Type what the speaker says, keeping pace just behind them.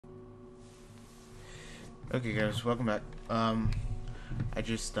Okay guys, welcome back. I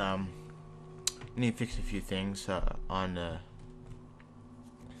just need to fix a few things on the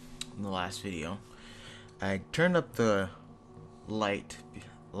last video. I turned up the light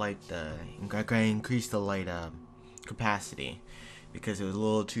I increased the light capacity because it was a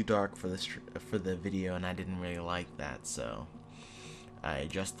little too dark for the video, and I didn't really like that, so I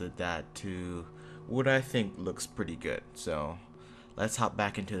adjusted that to what I think looks pretty good. So let's hop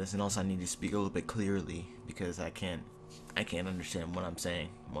back into this, and also I need to speak a little bit clearly because I can't understand what I'm saying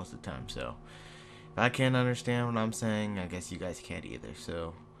most of the time. So if I can't understand what I'm saying, I guess you guys can't either.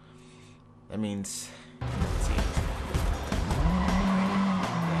 So that means, let's see.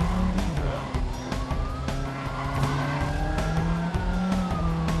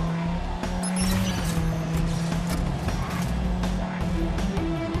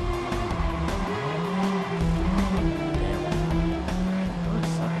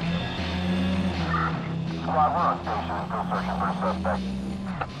 Squad, we're on station. Still searching for a suspect.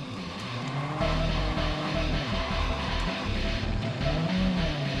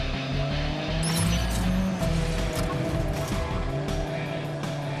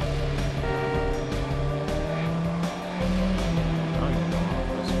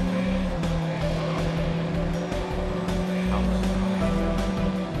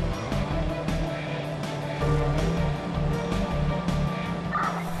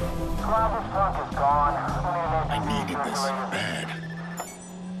 Squad, this trunk is gone. I needed this bad.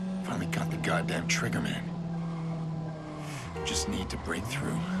 Finally got the goddamn trigger man. Just need to break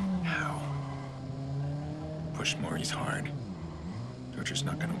through. How? Push Maurice hard. Torture's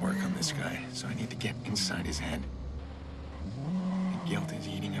not gonna work on this guy, so I need to get inside his head. The guilt is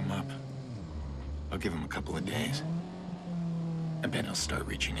eating him up. I'll give him a couple of days. I bet he'll start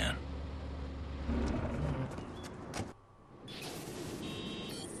reaching out.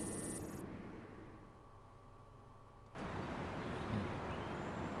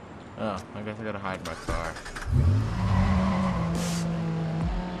 Oh, I guess I gotta hide my car.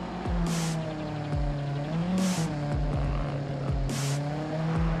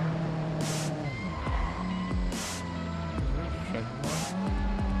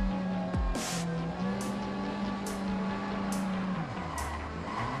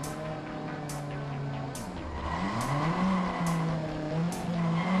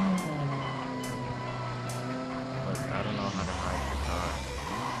 I don't know how to hide the car.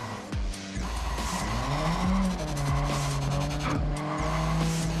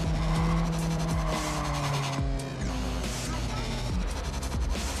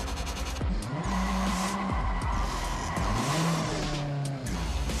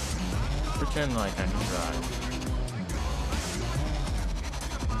 Pretend like I can drive.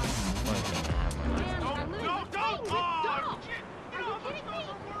 Only thing I have my license.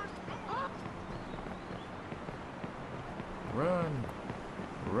 Run!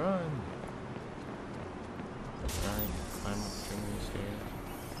 Run! Trying to climb up the chimney stairs.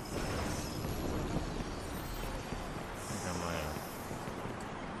 I think I might have.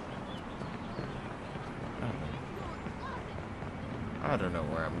 I don't know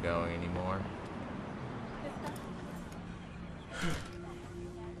where I'm going anymore.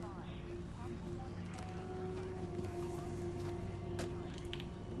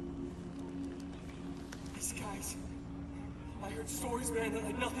 These guys, I heard stories, man, that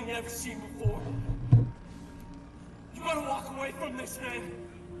like nothing I've ever seen before. You gotta walk away from this, man.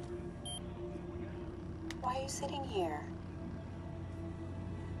 Why are you sitting here?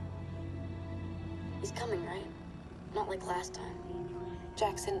 He's coming, right? Not like last time.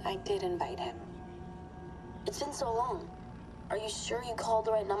 Jackson, I did invite him. It's been so long. Are you sure you called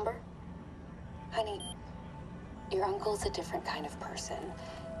the right number? Honey, your uncle's a different kind of person.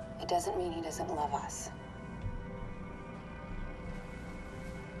 It doesn't mean he doesn't love us.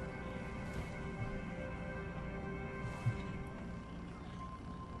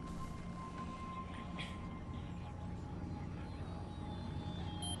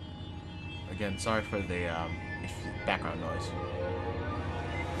 Again, sorry for the background noise.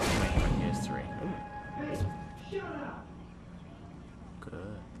 My hand is 3. Ooh.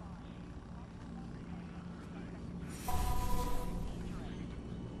 Good.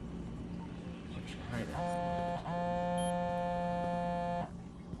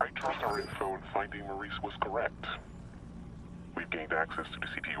 I trust our info in finding Maurice was correct. We've gained access to the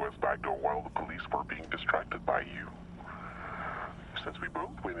CTOS backdoor while the police were being distracted by you. Since we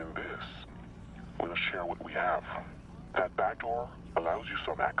both win in this, we'll share what we have. That backdoor allows you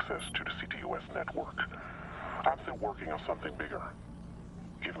some access to the CTOS network. I'm still working on something bigger.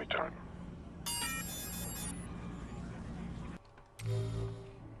 Give me time.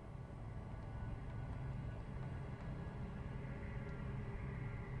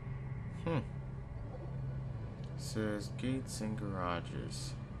 Says gates and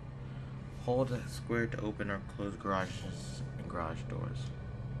garages. Hold square to open or close garages and garage doors.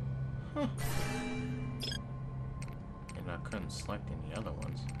 Huh. And I couldn't select any other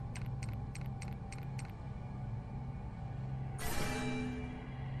ones.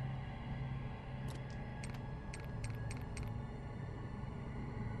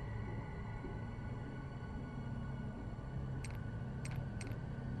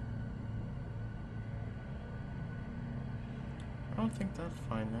 I don't think I'd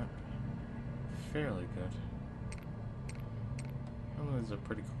find that fairly good. Some of these are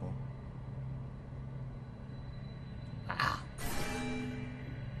pretty cool. Ah!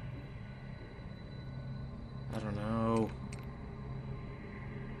 I don't know.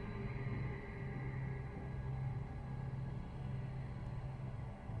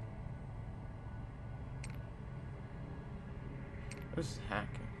 This is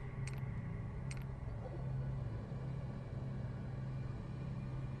hacking.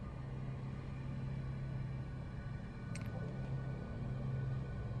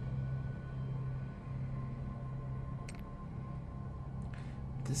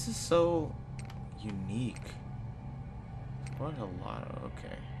 This is so unique. What a lot of,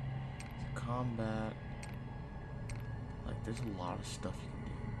 okay. Combat. Like, there's a lot of stuff you can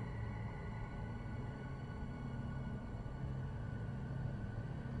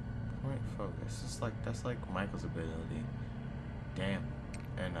do. Point focus. It's like, that's like Michael's ability. Damn.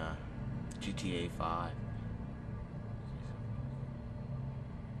 And, GTA 5.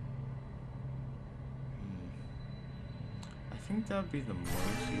 I think that would be the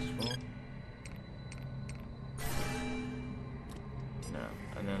most useful. No,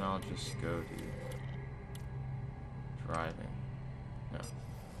 and then I'll just go to driving. No,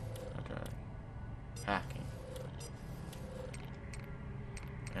 not driving. Hacking.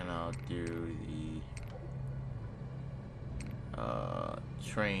 And I'll do the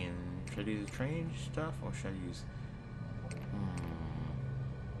train. Should I use the train stuff or should I use?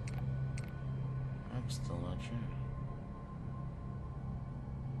 I'm still not sure.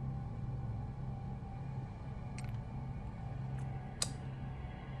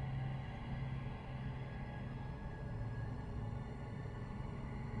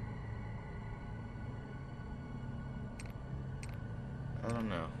 I don't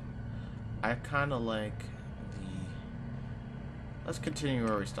know. I kind of like the... Let's continue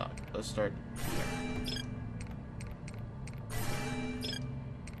where we stopped. Let's start here.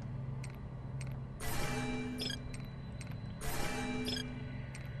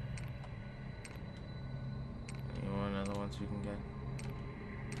 Any other ones we can get?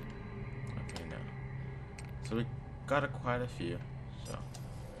 Okay, no. So we got quite a few, so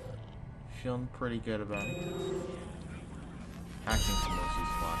feeling pretty good about it. Hacking's the most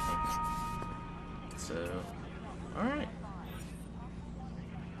useful, I think. So, alright.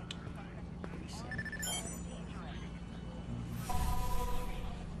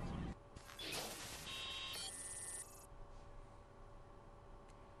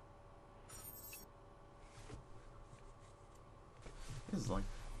 This is like...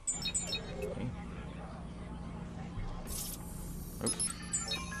 Okay. Oops.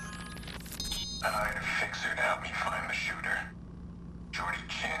 I hired a fixer to help me find the shooter. Jordy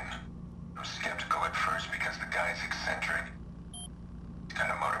Chin. I was skeptical at first because the guy's eccentric. He's got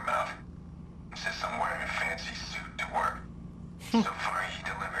a motor mouth. Insists I'm wearing a fancy suit to work. So far, he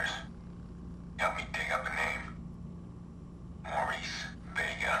delivers. Help me dig up a name. Maurice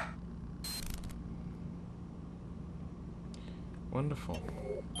Vega. Wonderful.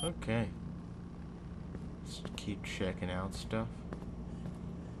 Okay. Let's keep checking out stuff.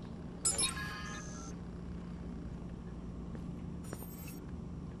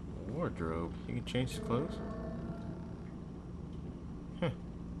 Wardrobe. You can change his clothes? Huh.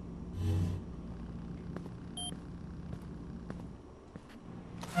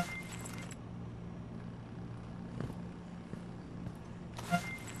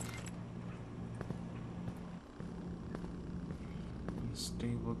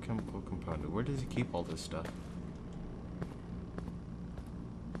 Stable chemical component. Where does he keep all this stuff?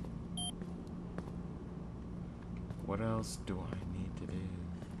 What else do I need to do?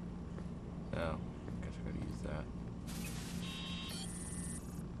 Oh, I guess I gotta use that.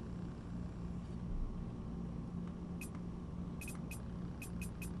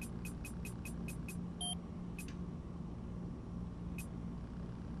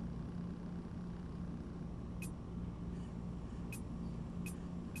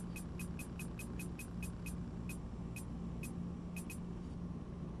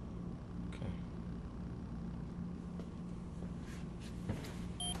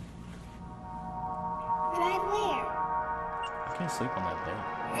 sleep on that bed.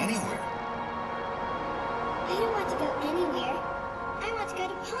 Anywhere. I don't want to go anywhere. I want to go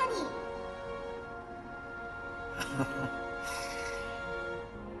to Pawnee.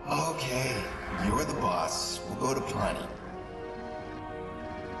 Okay, you're the boss. We'll go to Pawnee.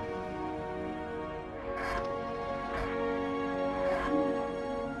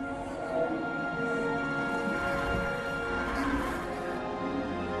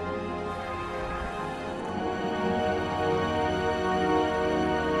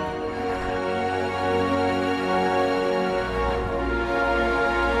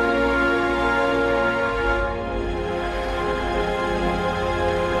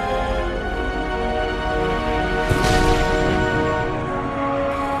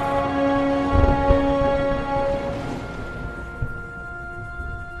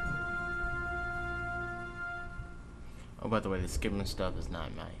 Oh, by the way, the skipping stuff is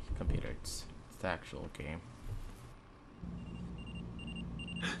not my computer. It's the actual game.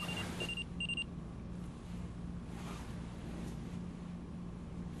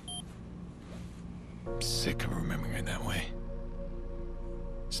 Sick of remembering her that way.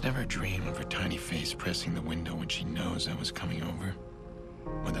 It's never a dream of her tiny face pressing the window when she knows I was coming over.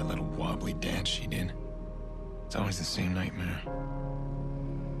 Or that little wobbly dance she did. It's always the same nightmare.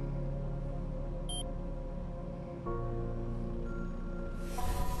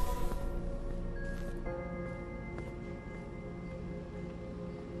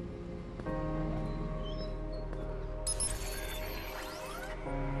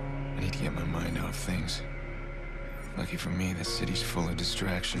 I need to get my mind off things. Lucky for me, this city's full of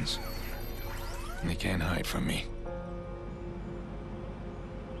distractions. And they can't hide from me.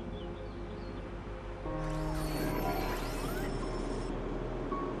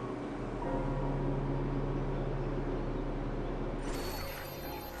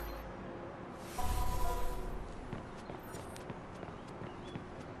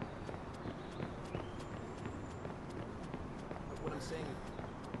 What I'm saying is,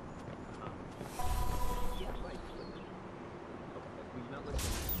 yeah, right. Okay, were you not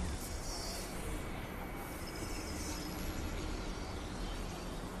listening?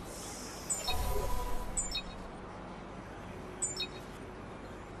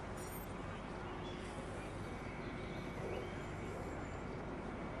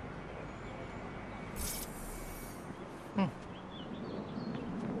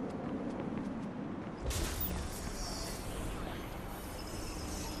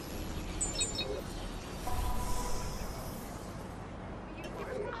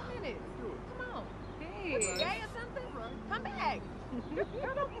 Gay or something? Come back.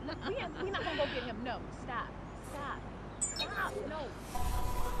 Girl, look, we not gonna go get him. No, stop. Stop. No.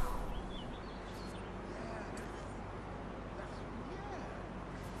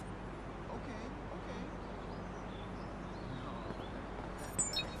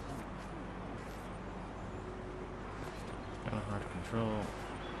 Kind of hard to control.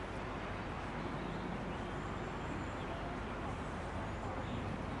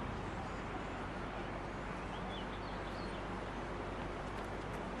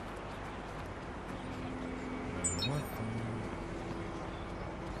 What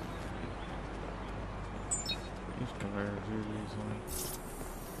these cars really easily.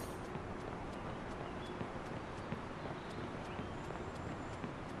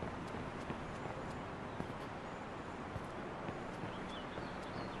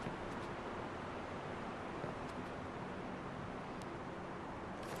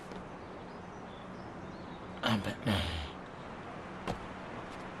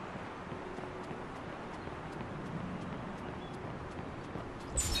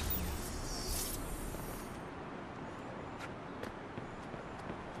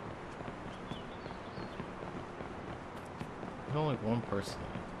 Only one person.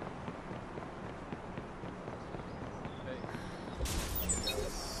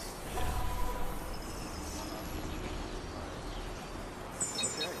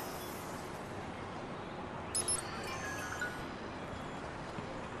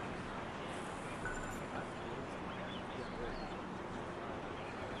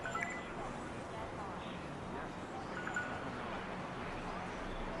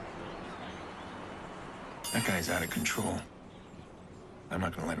 That guy's out of control. I'm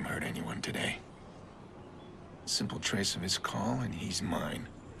not gonna let him hurt anyone today. Simple trace of his call, and he's mine.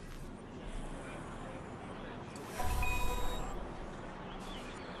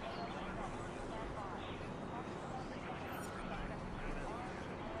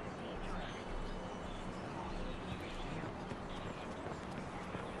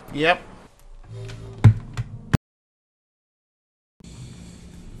 Yep.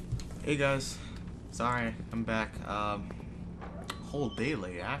 Hey guys, sorry, I'm back. whole day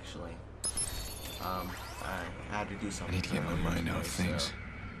late actually. I had to do I something. need to get my mind off things.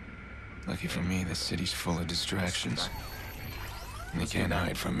 Lucky for me, this city's full of distractions. And they can't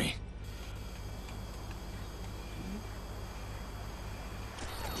hide from me.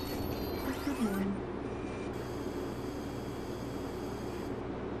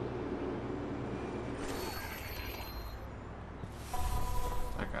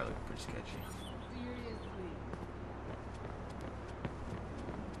 That guy looked pretty sketchy. Seriously.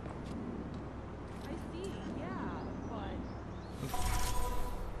 I see, yeah, but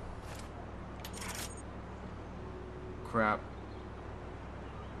Crap.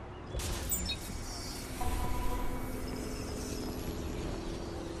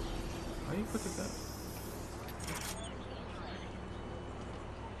 How do you put the gun?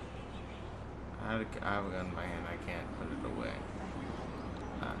 I have a gun in my hand. I can't put it away.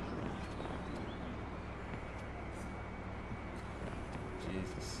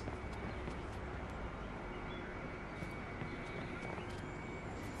 Jesus.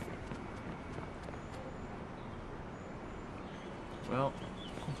 Well,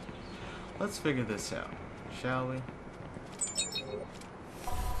 let's figure this out, shall we?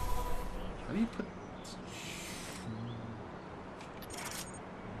 How do you put...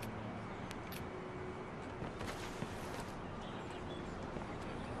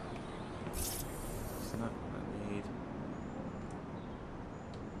 It's not what I need.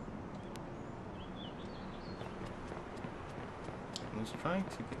 I was trying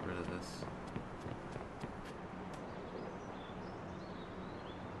to get rid of this.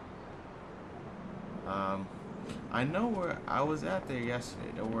 I know where I was at there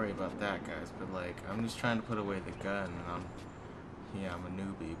yesterday. Don't worry about that, guys. But like, I'm just trying to put away the gun, and I'm a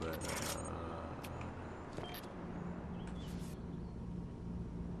newbie, but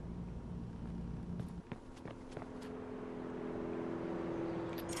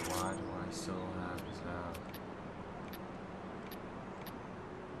why do I still have this out?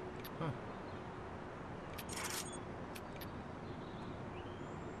 Huh.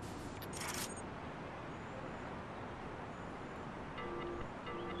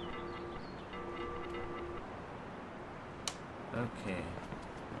 Okay.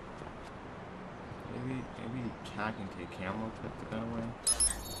 Maybe hacking to a camera put the gun away.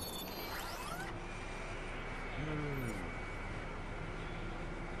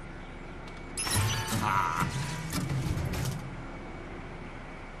 Ah.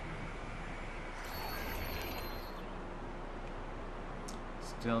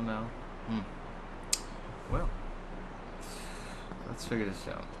 Still no. Well, let's figure this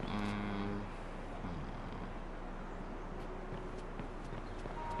out.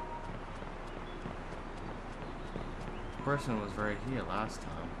 Person was right here last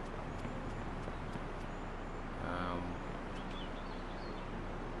time.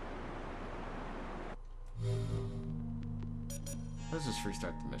 Let's just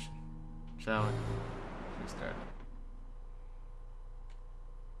restart the mission, shall we? Restart.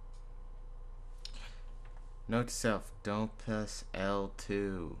 Note to self: don't press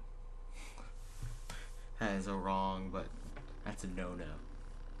L2. That is a wrong, but that's a no-no.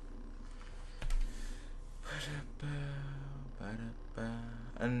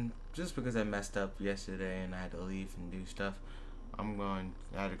 And just because I messed up yesterday and I had to leave and do stuff, I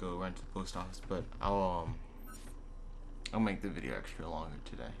had to go run to the post office, but I'll make the video extra longer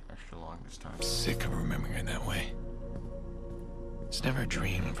today, extra long this time. I'm sick of remembering her that way. It's never a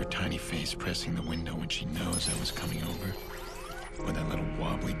dream of her tiny face pressing the window when she knows I was coming over, or that little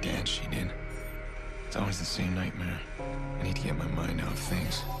wobbly dance she did. It's always the same nightmare. I need to get my mind off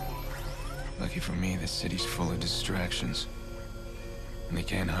things. Lucky for me, this city's full of distractions. And they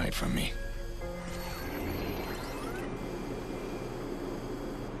can't hide from me.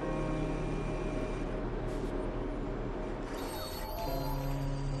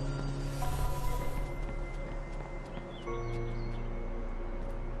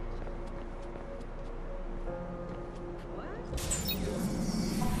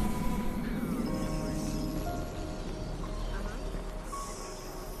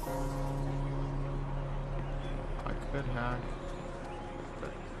 I could hack,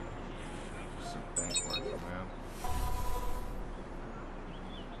 but some bank work, man.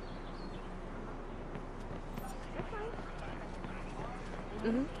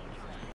 Mm-hmm.